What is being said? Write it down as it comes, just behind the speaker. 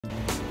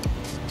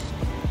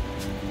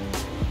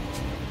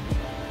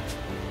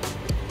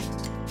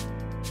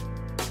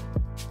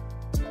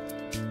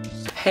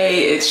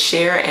Hey, it's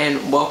Cher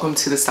and welcome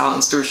to the Style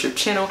and Stewardship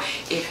channel.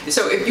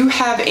 If you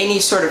have any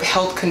sort of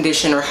health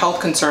condition or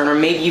health concern, or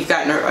maybe you've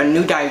gotten a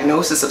new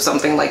diagnosis of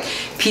something like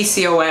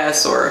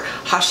PCOS or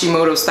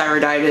Hashimoto's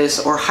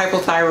thyroiditis or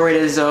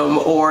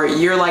hypothyroidism, or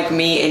you're like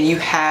me and you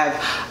have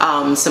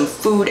some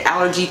food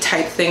allergy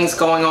type things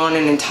going on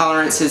and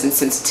intolerances and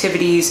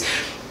sensitivities,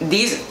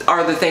 these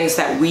are the things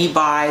that we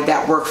buy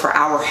that work for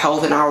our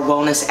health and our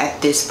wellness at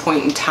this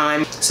point in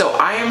time. So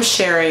I am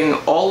sharing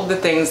all of the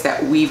things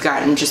that we've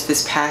gotten just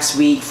this past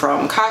week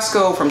from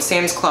Costco, from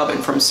Sam's Club,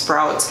 and from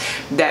Sprouts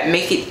that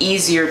make it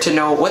easier to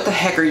know what the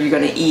heck are you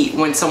going to eat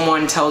when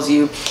someone tells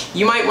you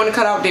you might want to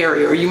cut out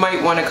dairy, or you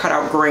might want to cut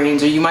out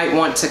grains, or you might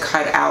want to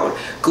cut out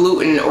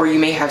gluten, or you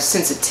may have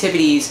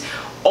sensitivities.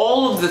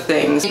 All of the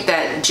things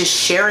that just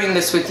sharing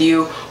this with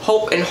you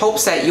in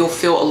hopes that you'll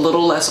feel a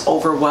little less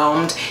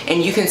overwhelmed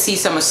and you can see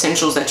some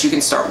essentials that you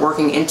can start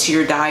working into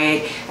your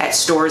diet at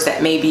stores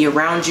that may be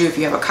around you. If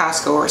you have a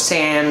Costco or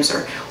Sam's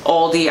or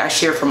ALDI, I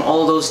share from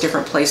all of those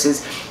different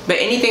places. But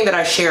anything that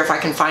I share, if I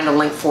can find a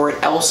link for it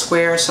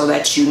elsewhere so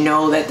that you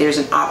know that there's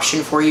an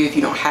option for you if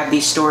you don't have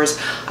these stores,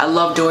 I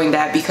love doing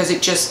that because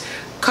it just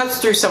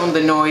cuts through some of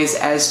the noise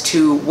as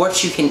to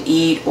what you can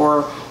eat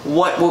or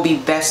what will be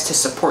best to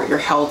support your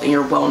health and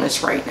your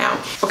wellness right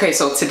now. Okay,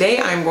 so today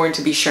I'm going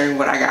to be sharing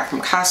what I got from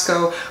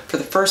Costco for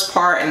the first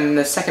part, and then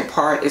the second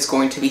part is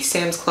going to be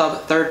Sam's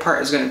Club. Third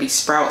part is going to be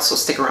Sprouts, so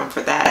stick around for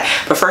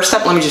that. But first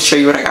up, let me just show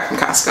you what I got from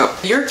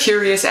Costco. If you're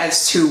curious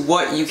as to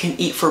what you can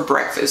eat for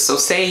breakfast, so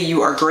say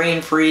you are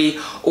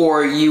grain-free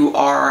or you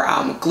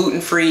are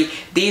gluten-free,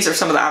 these are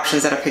some of the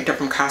options that I picked up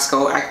from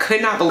Costco. I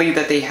could not believe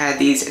that they had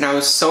these, and I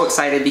was so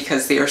excited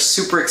because they are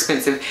super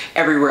expensive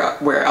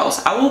everywhere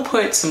else. I will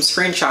put some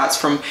screenshots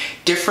from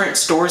different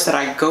stores that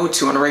I go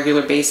to on a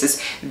regular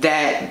basis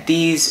that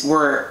these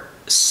were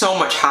so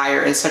much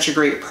higher and such a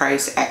great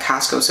price at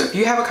Costco. So if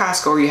you have a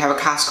Costco or you have a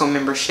Costco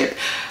membership,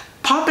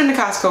 pop into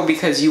Costco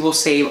because you will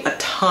save a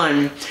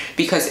ton,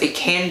 because it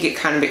can get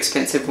kind of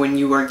expensive when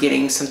you are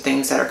getting some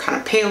things that are kind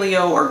of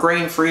paleo or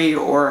grain-free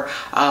or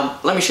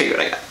let me show you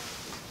what I got.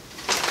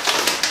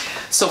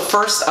 So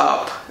first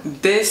up,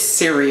 this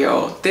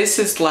cereal, this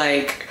is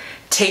like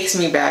takes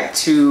me back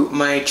to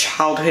my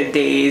childhood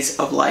days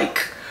of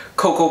like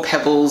Cocoa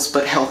Pebbles,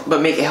 but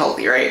make it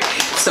healthy, right?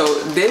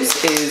 So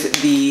this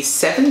is the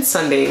 7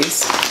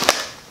 Sundays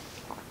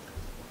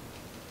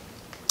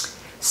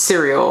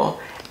cereal,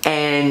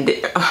 and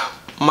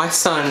my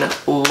son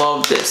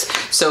loved this.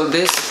 So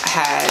this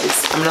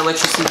has, I'm gonna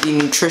let you see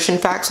the nutrition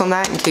facts on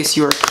that in case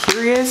you are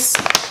curious.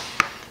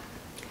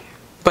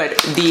 But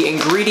the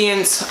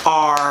ingredients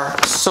are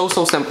so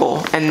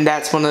simple, and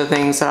that's one of the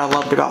things that I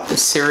loved about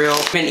this cereal.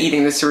 I've been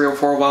eating this cereal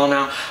for a while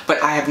now,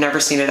 but I have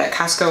never seen it at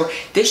Costco.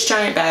 This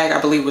giant bag,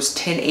 I believe, was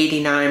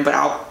 $10.89, but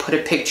I'll put a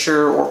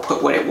picture or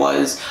put what it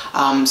was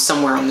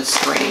somewhere on the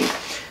screen.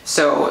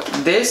 So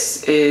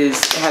this it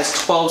has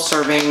 12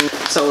 servings,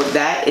 so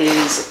that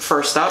is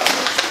first up.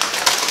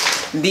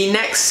 The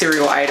next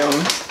cereal item,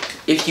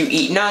 if you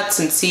eat nuts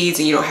and seeds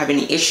and you don't have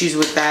any issues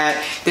with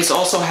that, this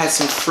also has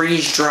some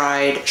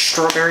freeze-dried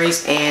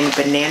strawberries and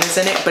bananas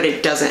in it, but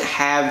it doesn't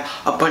have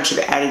a bunch of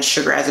added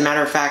sugar. As a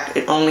matter of fact,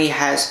 it only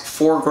has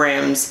 4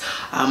 grams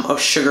of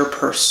sugar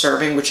per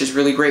serving, which is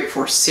really great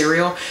for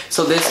cereal.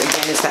 So this,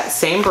 again, is that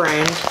same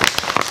brand.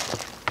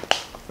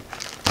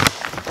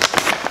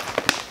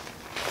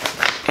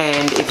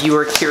 And if you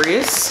are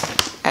curious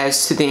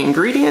as to the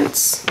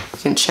ingredients, you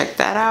can check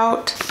that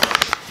out.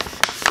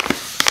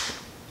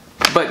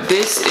 But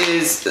this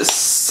is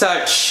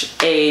such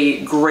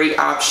a great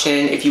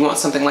option if you want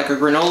something like a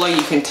granola.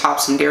 You can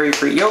top some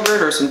dairy-free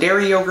yogurt or some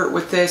dairy yogurt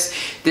with this.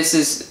 This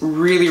is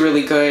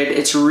really good.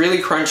 It's really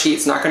crunchy.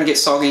 It's not going to get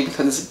soggy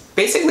because it's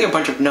basically a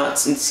bunch of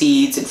nuts and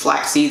seeds and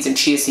flax seeds and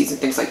chia seeds and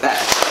things like that.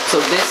 So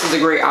this is a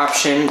great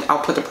option.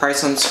 I'll put the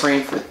price on the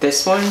screen for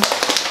this one.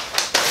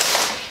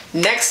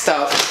 Next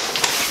up,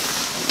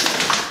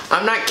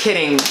 I'm not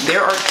kidding,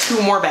 there are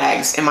 2 more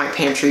bags in my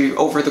pantry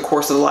over the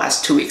course of the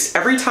last 2 weeks.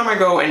 Every time I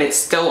go and it's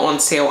still on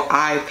sale,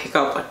 I pick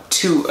up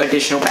 2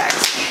 additional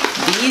bags.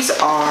 These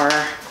are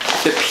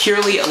the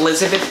Purely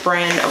Elizabeth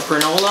brand of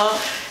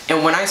granola.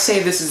 And when I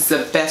say this is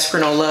the best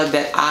granola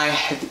that I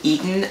have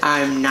eaten,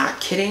 I'm not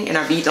kidding. And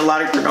I've eaten a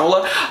lot of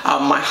granola.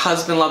 My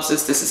husband loves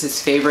this. This is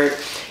his favorite.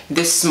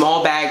 This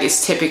small bag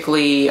is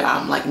typically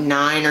like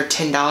 $9 or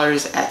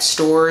 $10 at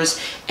stores,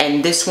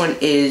 and this one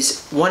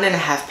is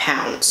 1.5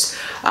 pounds.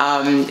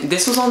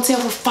 This was on sale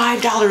for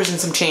 $5 and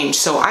some change,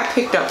 so I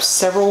picked up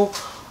several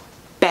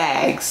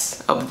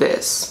bags of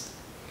this.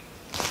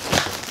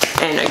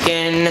 And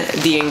again,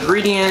 the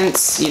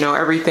ingredients, you know,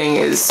 everything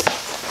is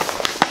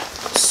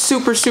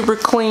super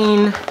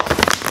clean.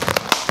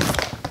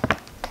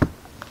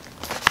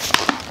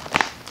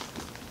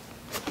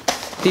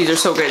 These are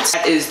so good.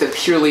 That is the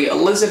Purely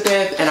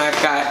Elizabeth, and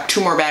I've got 2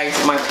 more bags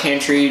in my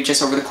pantry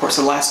just over the course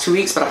of the last 2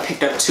 weeks, but I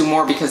picked up 2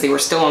 more because they were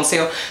still on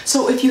sale.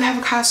 So if you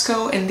have a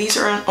Costco and these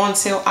are on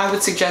sale, I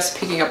would suggest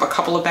picking up a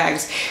couple of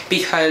bags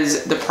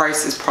because the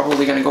price is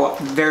probably going to go up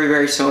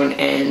very soon.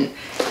 And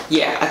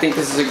yeah, I think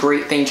this is a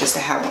great thing just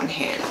to have on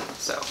hand.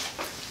 So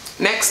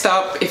Next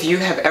up, if you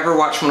have ever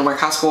watched one of my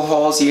Costco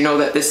hauls, you know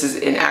that this is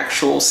an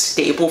actual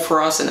staple for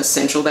us, an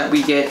essential that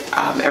we get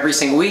every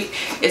single week.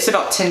 It's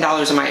about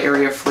 $10 in my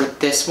area for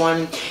this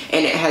one,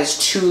 and it has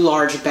 2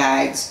 large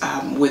bags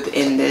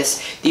within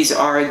this. These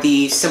are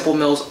the Simple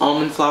Mills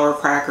almond flour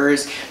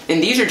crackers,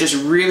 and these are just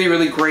really,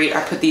 really great.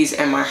 I put these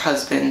in my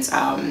husband's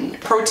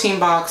protein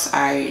box.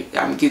 I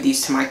give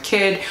these to my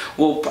kid.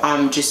 We'll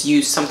just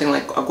use something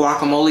like a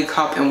guacamole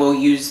cup, and we'll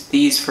use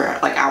these for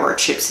like our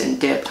chips and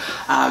dip.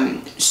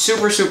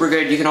 Super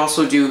good. You can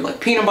also do like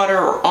peanut butter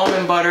or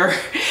almond butter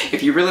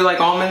if you really like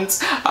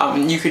almonds.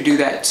 You could do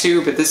that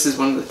too, but this is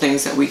one of the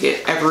things that we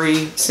get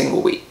every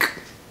single week.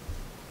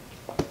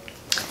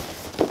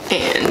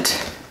 And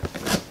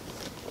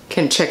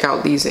can check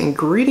out these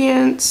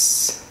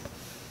ingredients.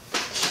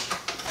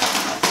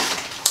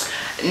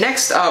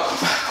 Next up,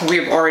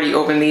 we've already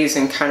opened these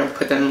and kind of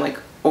put them like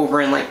over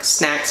in like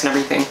snacks and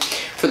everything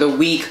for the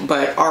week,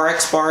 but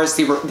RX bars,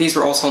 these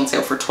were also on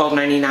sale for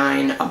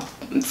 $12.99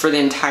 for the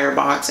entire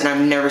box, and I've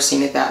never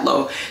seen it that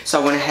low,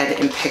 so I went ahead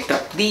and picked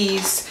up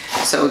these.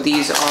 So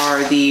these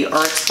are the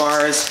RX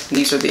bars.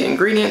 These are the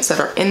ingredients that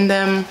are in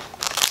them.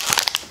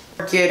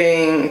 We're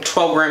getting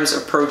 12 grams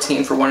of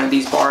protein for one of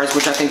these bars,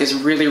 which I think is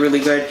really, really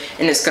good,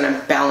 and it's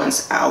gonna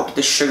balance out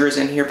the sugars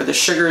in here, but the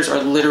sugars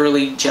are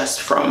literally just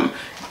from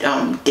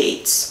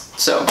dates.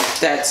 So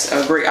that's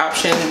a great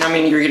option. I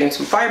mean, you're getting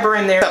some fiber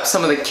in there.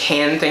 Some of the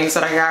canned things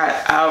that I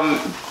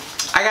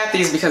got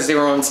these because they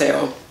were on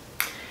sale.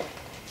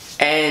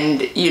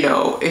 And you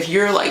know, if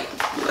you're like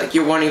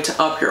you're wanting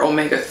to up your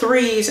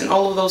omega-3s and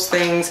all of those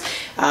things,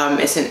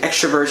 it's an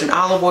extra virgin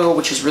olive oil,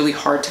 which is really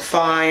hard to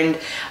find.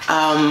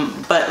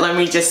 But let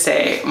me just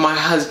say, my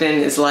husband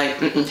is like,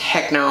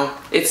 heck no,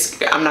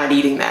 I'm not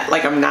eating that.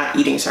 Like, I'm not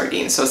eating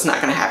sardines, so it's not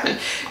gonna happen.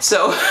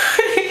 So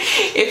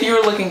if you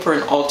were looking for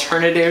an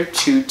alternative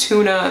to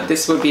tuna,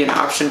 this would be an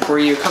option for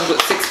you. It comes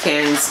with 6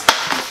 cans,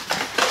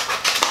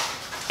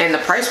 and the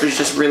price was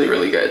just really,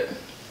 really good.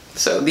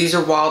 So these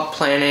are Wild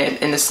Planet,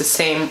 and it's the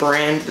same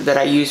brand that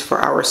I use for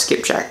our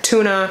skipjack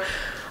tuna.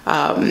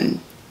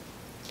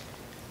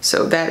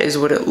 So that is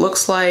what it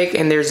looks like,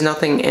 and there's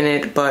nothing in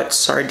it but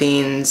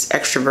sardines,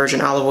 extra virgin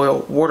olive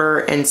oil, water,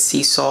 and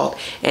sea salt,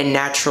 and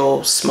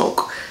natural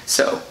smoke.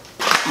 So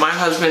my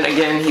husband,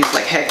 again, he's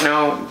like, heck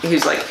no.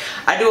 He's like,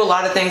 I do a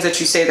lot of things that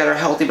you say that are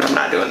healthy, but I'm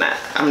not doing that.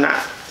 I'm not.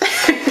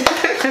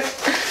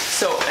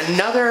 So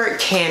another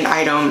canned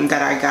item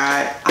that I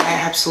got, I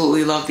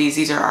absolutely love these.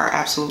 These are our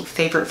absolute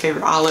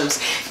favorite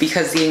olives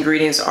because the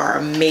ingredients are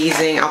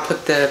amazing. I'll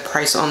put the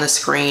price on the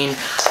screen.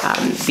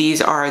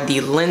 These are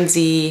the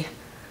Lindsay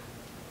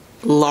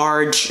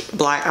large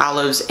black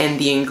olives, and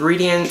the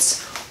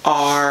ingredients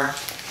are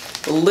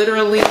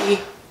literally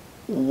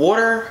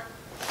water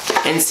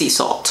and sea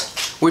salt,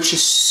 which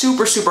is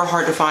super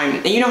hard to find.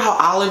 And you know how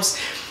olives,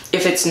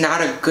 if it's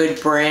not a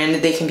good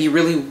brand, they can be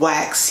really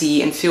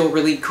waxy and feel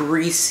really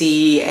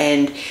greasy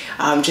and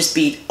just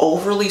be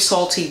overly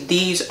salty.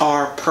 These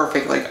are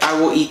perfect. Like, I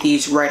will eat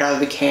these right out of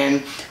the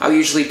can. I'll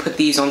usually put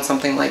these on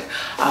something like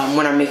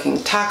when I'm making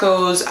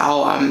tacos.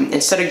 I'll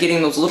instead of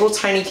getting those little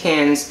tiny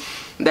cans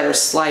that are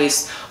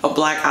sliced of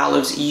black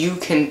olives, you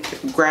can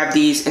grab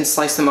these and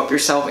slice them up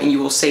yourself, and you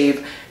will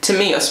save, to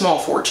me, a small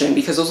fortune,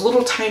 because those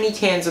little tiny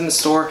cans in the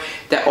store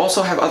that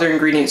also have other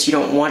ingredients you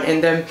don't want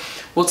in them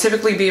will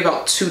typically be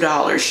about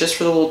 $2 just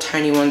for the little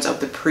tiny ones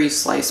of the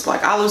pre-sliced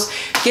black olives.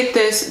 Get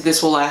this.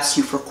 This will last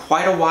you for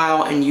quite a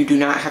while, and you do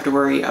not have to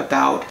worry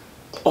about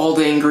all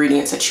the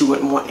ingredients that you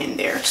wouldn't want in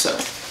there. So,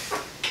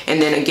 and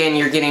then again,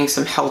 you're getting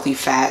some healthy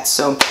fats,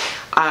 so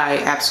I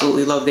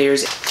absolutely love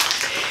theirs.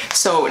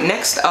 So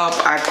next up,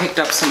 I picked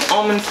up some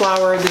almond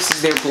flour. This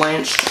is their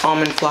blanched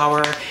almond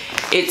flour.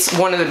 It's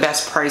one of the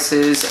best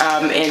prices,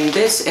 and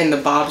this and the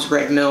Bob's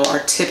Red Mill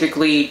are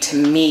typically, to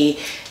me,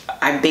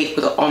 I bake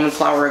with almond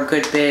flour a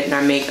good bit, and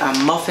I make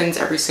muffins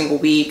every single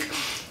week,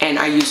 and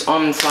I use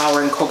almond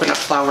flour and coconut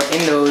flour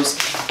in those,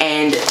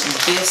 and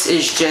this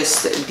is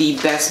just the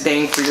best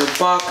bang for your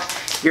buck.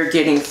 You're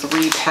getting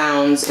 3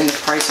 pounds, and the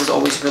price is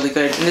always really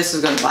good, and this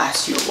is gonna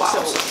last you a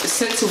while. So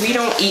since we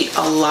don't eat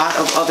a lot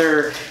of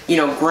other, you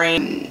know,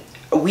 grain,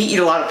 we eat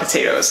a lot of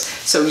potatoes.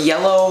 So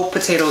yellow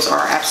potatoes are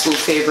our absolute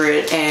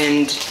favorite,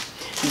 and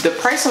the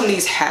price on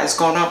these has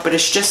gone up, but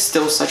it's just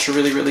still such a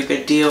really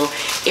good deal.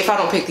 If I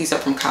don't pick these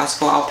up from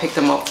Costco, I'll pick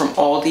them up from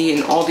ALDI,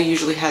 and ALDI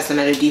usually has them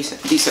at a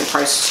decent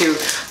price too.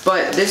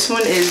 But this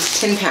one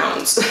is 10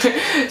 pounds.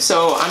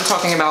 So I'm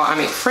talking about, I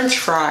make French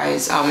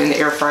fries in the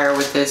air fryer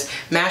with this,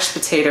 mashed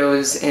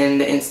potatoes in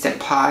the Instant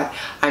Pot.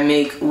 I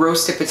make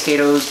roasted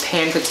potatoes,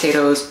 pan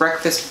potatoes,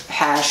 breakfast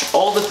hash,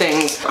 all the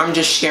things. I'm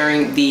just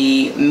sharing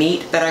the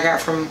meat that I got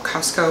from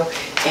Costco,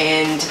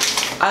 and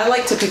I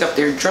like to pick up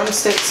their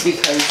drumsticks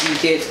because you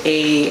get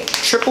a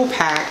triple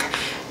pack,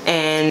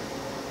 and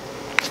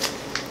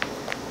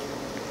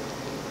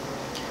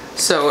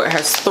so So it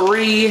has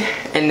 3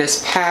 in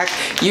this pack.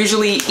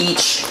 Usually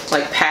each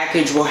like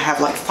package will have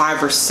like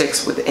 5 or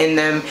 6 within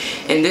them,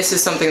 and this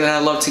is something that I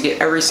love to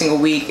get every single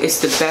week. It's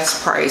the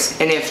best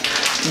price, and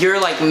if you're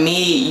like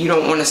me, you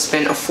don't want to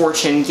spend a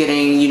fortune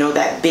getting, you know,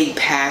 that big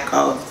pack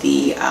of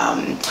the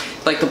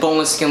like the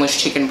boneless skinless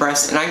chicken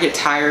breast, and I get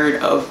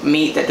tired of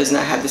meat that does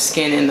not have the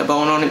skin and the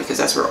bone on it because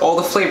that's where all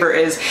the flavor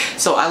is.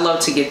 So I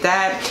love to get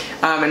that,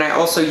 and I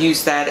also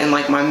use that in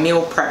like my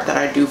meal prep that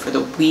I do for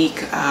the week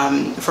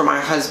for my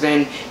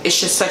husband. It's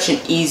just such an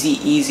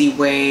easy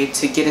way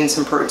to get in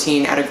some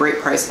protein at a great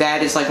price.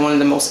 That is like one of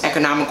the most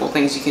economical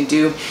things you can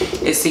do,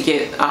 is to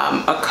get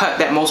a cut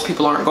that most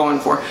people aren't going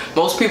for.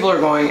 Most people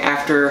are going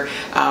after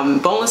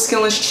boneless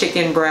skinless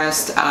chicken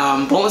breast,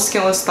 boneless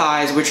skinless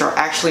thighs, which are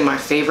actually my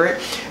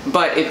favorite.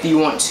 But if you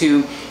want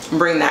to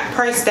bring that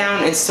price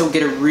down and still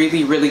get a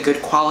really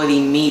good quality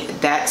meat,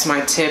 that's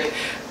my tip.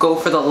 Go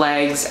for the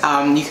legs.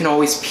 You can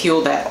always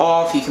peel that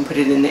off. You can put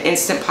it in the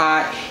Instant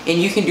Pot, and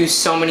you can do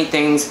so many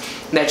things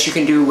that you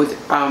can do with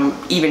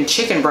even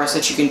chicken breast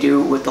that you can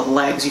do with the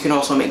legs. You can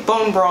also make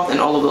bone broth and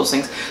all of those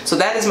things. So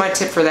that is my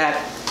tip for that.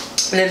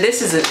 And then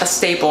this is a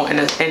staple and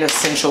an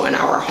essential in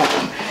our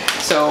home.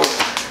 So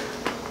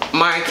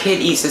my kid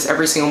eats this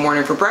every single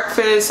morning for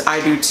breakfast. I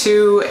do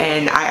too,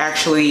 and I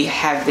actually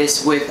have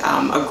this with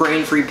a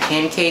grain-free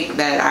pancake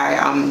that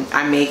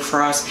I make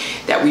for us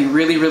that we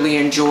really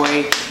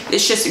enjoy.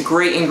 It's just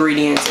great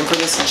ingredients, and for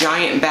this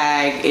giant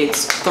bag,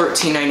 it's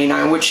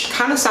 $13.99, which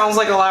kind of sounds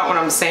like a lot when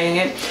I'm saying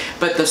it,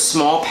 but the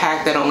small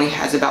pack that only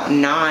has about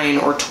 9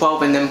 or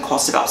 12 in them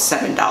costs about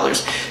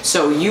 $7.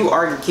 So you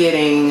are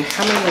getting,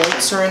 how many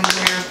links are in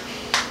here?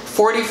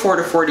 44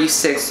 to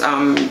 46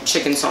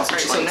 chicken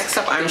sausage. So next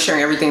up, I'm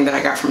sharing everything that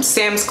I got from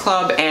Sam's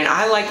Club, and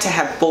I like to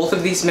have both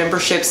of these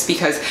memberships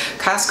because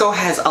Costco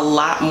has a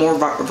lot more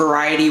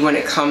variety when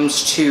it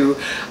comes to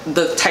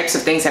the types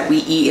of things that we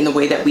eat and the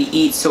way that we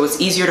eat. So it's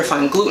easier to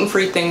find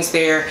gluten-free things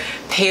there,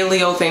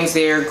 paleo things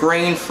there,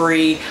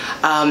 grain-free,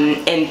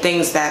 and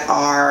things that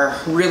are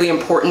really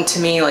important to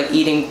me, like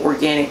eating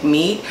organic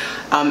meat.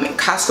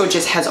 Costco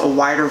just has a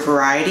wider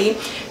variety.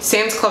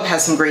 Sam's Club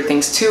has some great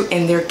things too,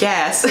 and their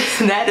gas,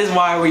 that is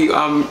why we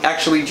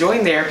actually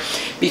joined there,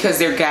 because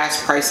their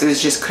gas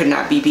prices just could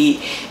not be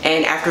beat,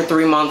 and after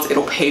 3 months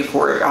it'll pay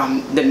for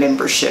the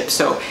membership.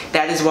 So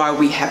that is why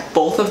we have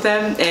both of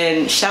them.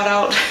 And shout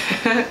out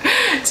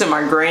to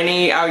my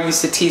granny. I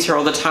used to tease her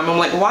all the time. I'm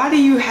like, why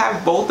do you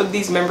have both of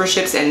these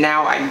memberships? And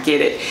now I get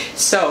it.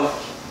 So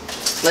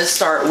let's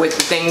start with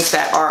the things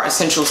that are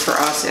essentials for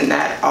us, and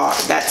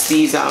that's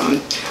these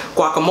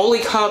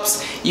guacamole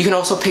cups. You can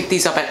also pick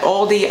these up at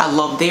ALDI. I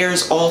love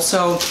theirs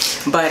also,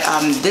 but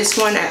this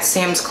one at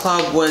Sam's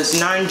Club was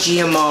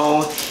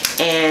non-GMO,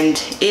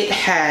 and it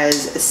has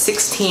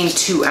 16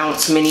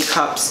 2-ounce mini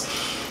cups,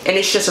 and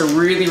it's just a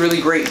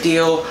really great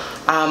deal.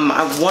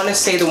 I want to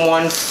say the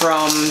one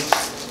from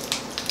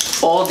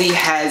ALDI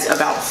has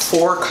about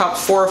 4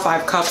 or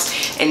 5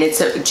 cups, and it's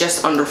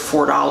just under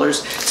 $4.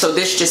 So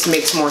this just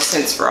makes more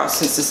sense for us,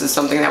 since this is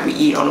something that we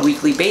eat on a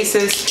weekly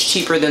basis. It's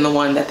cheaper than the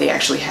one that they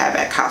actually have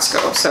at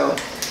Costco. So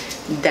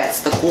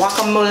that's the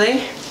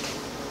guacamole.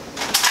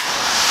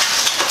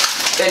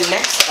 Then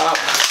next up,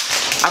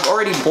 I've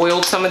already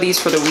boiled some of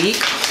these for the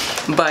week,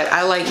 but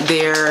I like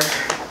their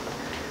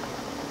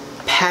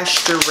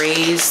Pasture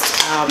raised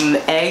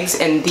eggs,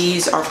 and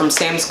these are from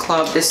Sam's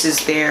Club. This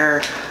is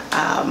their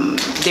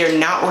they're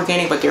not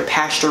organic, but they're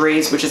pasture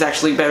raised, which is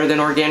actually better than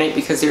organic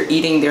because they're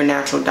eating their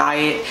natural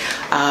diet.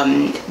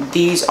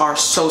 These are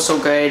so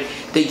good.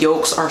 The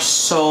yolks are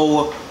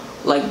so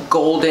like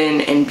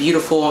golden and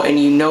beautiful, and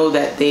you know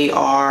that they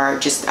are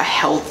just a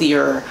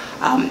healthier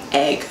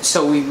egg.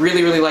 So we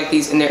really like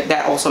these, and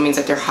that also means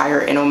that they're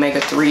higher in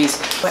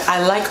omega-3s. But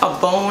I like a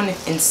bone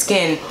and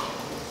skin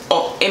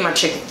in my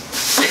chicken.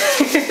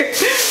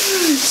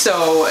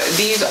 So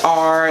these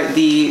are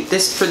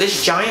for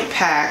this giant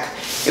pack,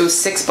 it was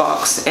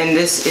 $6, and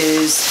this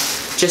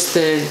is just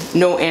the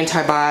no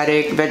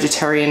antibiotic,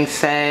 vegetarian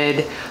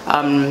fed.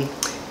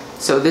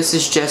 So this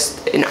is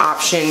just an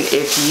option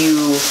if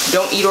you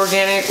don't eat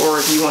organic, or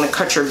if you want to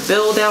cut your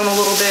bill down a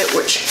little bit,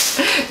 which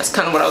that's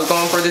kind of what I was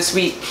going for this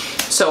week.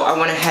 So I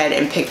went ahead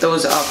and picked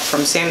those up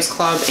from Sam's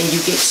Club, and you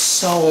get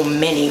so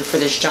many for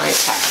this giant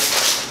pack.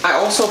 I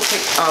also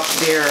picked up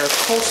their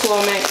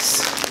coleslaw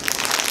mix.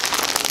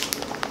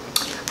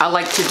 I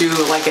like to do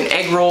like an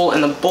egg roll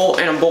in a bowl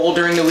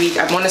during the week.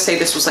 I want to say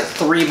this was like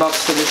 $3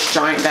 for this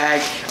giant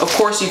bag. Of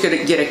course, you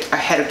could get a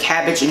head of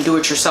cabbage and do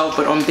it yourself,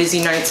 but on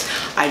busy nights,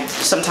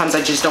 sometimes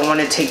I just don't want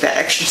to take that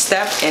extra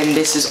step, and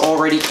this is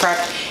already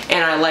prepped.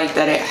 And I like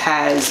that it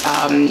has,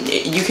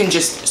 you can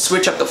just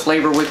switch up the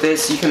flavor with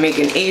this. You can make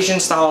an Asian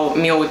style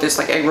meal with this,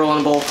 like egg roll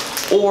in a bowl,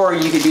 or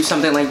you could do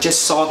something like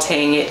just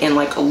sauteing it in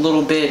like a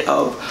little bit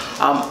of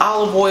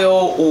olive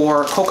oil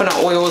or coconut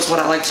oil is what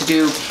I like to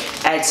do.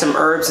 Add some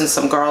herbs and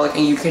some garlic,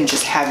 and you can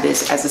just have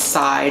this as a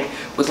side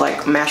with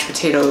like mashed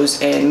potatoes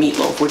and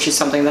meatloaf, which is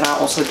something that I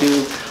also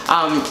do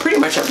pretty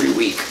much every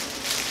week.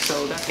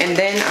 So and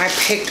then I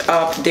picked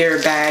up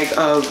their bag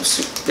of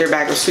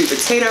sweet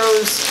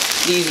potatoes.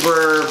 These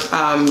were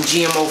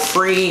GMO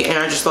free, and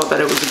I just thought that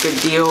it was a good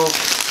deal.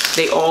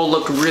 They all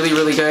looked really,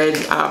 really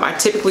good. I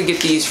typically get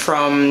these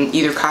from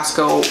either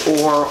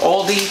Costco or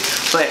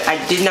ALDI, but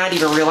I did not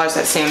even realize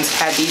that Sam's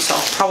had these, so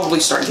I'll probably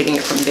start getting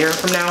it from there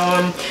from now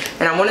on.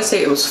 And I want to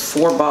say it was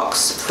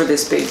 $4 for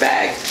this big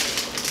bag.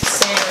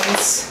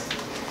 Sam's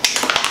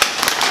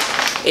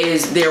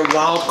is their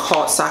wild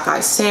caught sockeye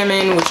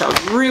salmon, which I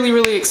was really,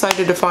 really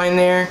excited to find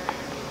there.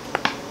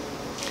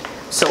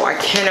 So I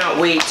cannot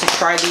wait to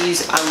try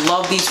these. I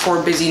love these for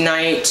a busy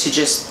night, to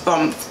just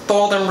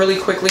thaw them really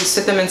quickly,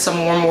 sit them in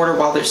some warm water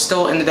while they're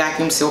still in the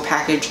vacuum seal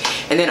package,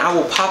 and then I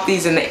will pop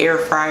these in the air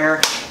fryer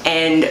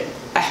and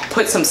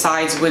put some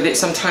sides with it.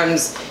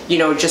 Sometimes, you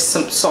know, just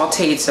some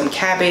sauteed some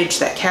cabbage,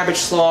 that cabbage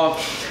slaw.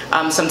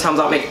 Sometimes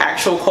I'll make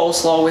actual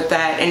coleslaw with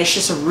that, and it's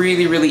just a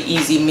really, really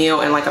easy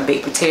meal, and like a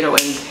baked potato,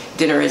 and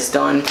dinner is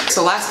done.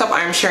 So last up,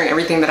 I'm sharing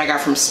everything that I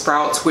got from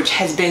Sprouts, which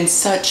has been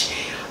such,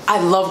 I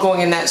love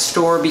going in that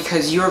store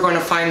because you're going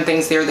to find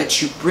things there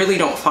that you really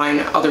don't find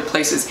other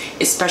places,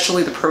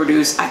 especially the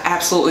produce. I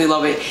absolutely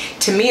love it.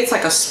 To me, it's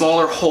like a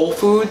smaller Whole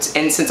Foods,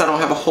 and since I don't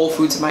have a Whole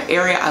Foods in my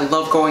area, I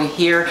love going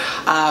here.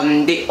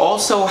 They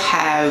also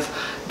have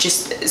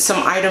just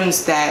some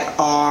items that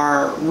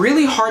are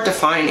really hard to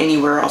find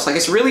anywhere else. Like,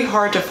 it's really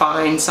hard to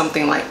find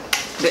something like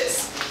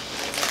this.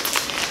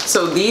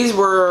 So these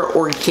were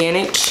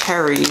organic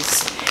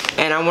cherries,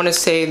 and I want to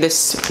say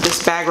this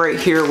bag right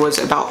here was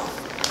about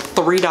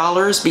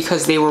 $3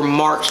 because they were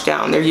marked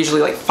down. They're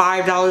usually like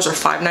 $5 or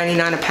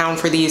 $5.99 a pound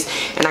for these,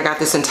 and I got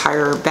this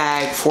entire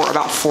bag for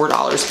about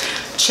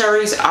 $4.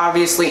 Cherries,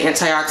 obviously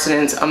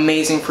antioxidants,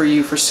 amazing for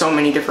you for so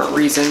many different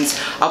reasons.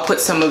 I'll put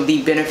some of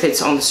the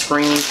benefits on the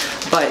screen,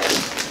 but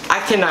I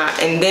cannot.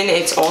 And then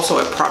it's also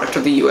a product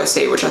of the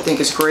USA, which I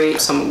think is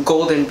great. Some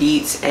golden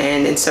beets,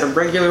 and instead of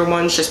regular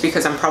ones, just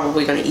because I'm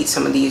probably going to eat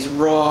some of these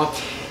raw.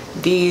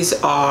 These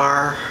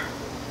are,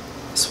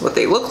 this is what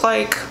they look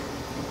like.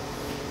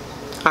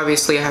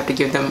 Obviously I have to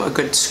give them a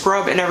good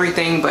scrub and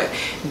everything, but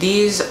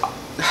these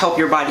help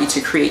your body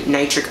to create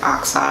nitric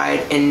oxide,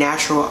 and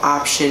natural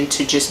option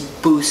to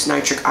just boost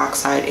nitric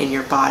oxide in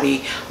your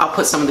body. I'll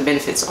put some of the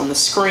benefits on the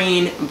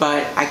screen,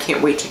 but I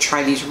can't wait to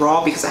try these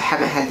raw because I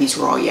haven't had these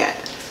raw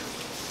yet.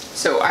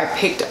 So I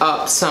picked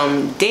up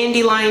some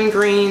dandelion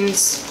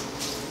greens,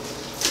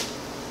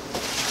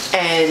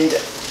 and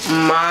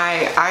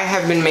I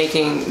have been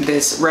making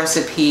this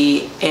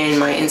recipe in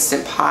my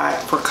Instant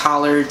Pot for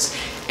collards,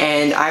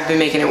 and I've been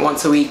making it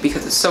once a week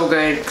because it's so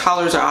good.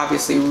 Collards are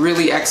obviously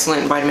really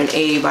excellent, vitamin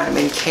A,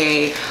 vitamin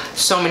K,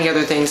 so many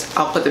other things.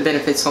 I'll put the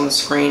benefits on the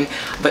screen,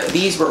 but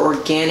these were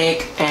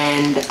organic,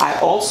 and I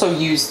also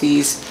use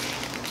these,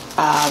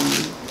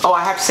 oh,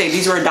 I have to say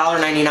these were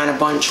 $1.99 a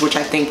bunch, which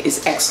I think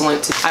is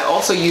excellent. I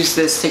also use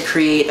this to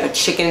create a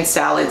chicken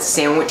salad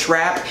sandwich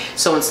wrap.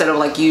 So instead of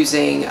like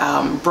using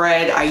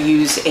bread, I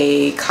use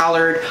a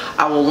collard.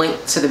 I will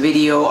link to the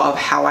video of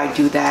how I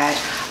do that.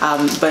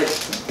 But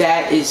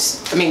that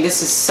is, I mean,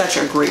 this is such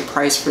a great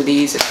price for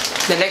these.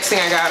 The next thing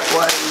I got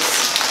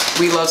was,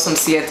 we love some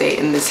siete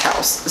in this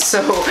house.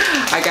 So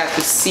I got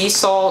the sea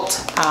salt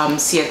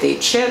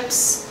siete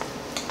chips.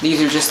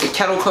 These are just the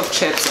kettle cooked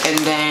chips, and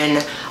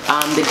then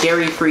the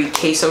dairy-free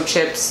queso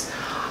chips.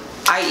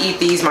 I eat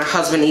these, my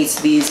husband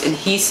eats these, and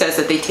he says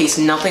that they taste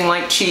nothing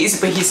like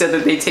cheese, but he said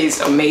that they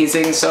taste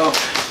amazing. So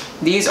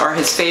these are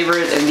his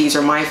favorite, and these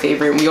are my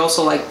favorite. We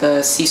also like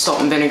the sea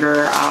salt and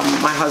vinegar.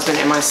 My husband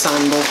and my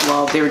son both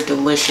love. They're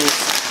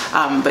delicious.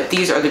 But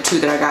these are the two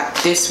that I got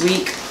this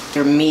week.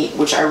 Their meat,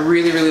 which I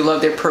really, really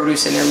love their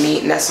produce and their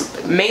meat, and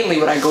that's mainly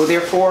what I go there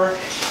for.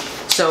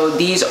 So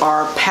these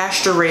are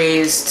pasture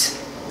raised,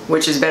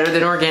 which is better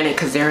than organic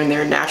because they're in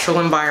their natural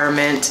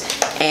environment.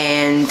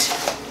 And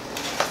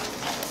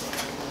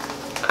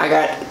I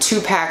got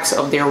 2 packs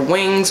of their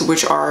wings,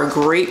 which are a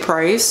great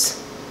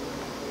price.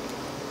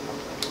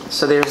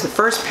 So there's the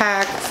first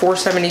pack,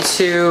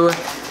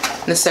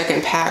 $4.72. The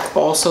second pack,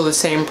 also the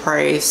same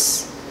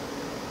price.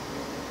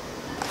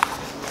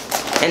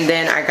 And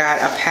then I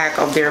got a pack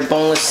of their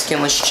boneless,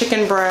 skinless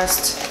chicken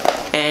breast,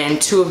 and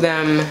 2 of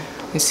them,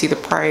 you see the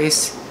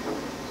price,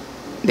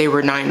 they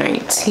were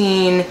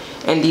 $9.19.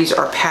 And these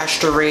are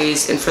pasture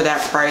raised, and for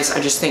that price I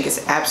just think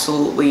it's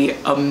absolutely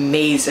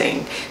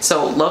amazing.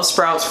 So love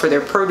Sprouts for their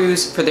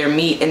produce, for their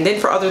meat, and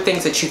then for other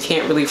things that you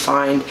can't really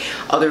find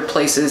other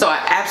places. So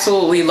I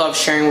absolutely love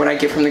sharing what I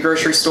get from the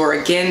grocery store.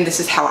 Again, this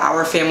is how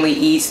our family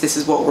eats. This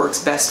is what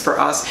works best for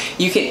us.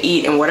 You can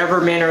eat in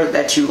whatever manner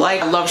that you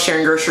like. I love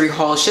sharing grocery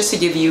hauls just to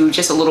give you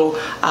just a little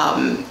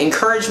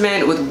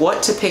encouragement with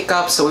what to pick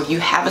up. So if you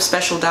have a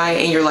special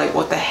diet and you're like,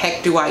 what the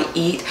heck do I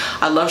eat?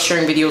 I love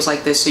sharing videos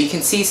like this so you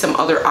can see some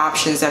other options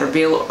that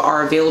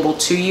are available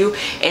to you.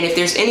 And if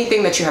there's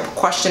anything that you have a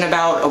question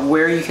about of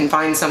where you can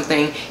find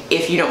something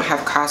if you don't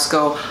have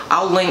Costco,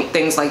 I'll link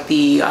things like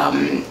the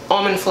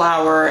almond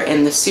flour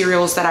and the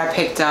cereals that I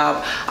picked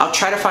up. I'll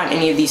try to find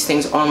any of these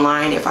things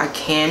online if I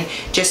can,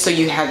 just so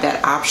you have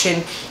that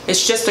option.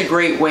 It's just a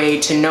great way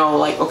to know,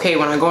 like, okay,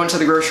 when I go into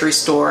the grocery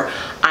store,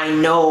 I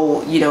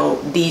know, you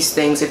know, these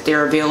things, if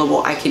they're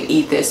available, I can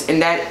eat this.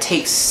 And that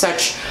takes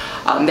such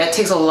That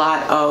takes a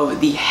lot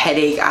of the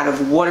headache out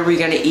of what are we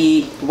gonna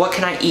eat, what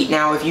can I eat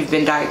now if you've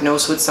been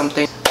diagnosed with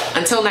something.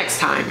 Until next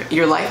time,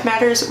 your life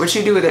matters, what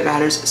you do with it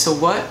matters, so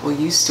what will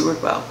you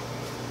steward well?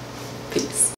 Peace.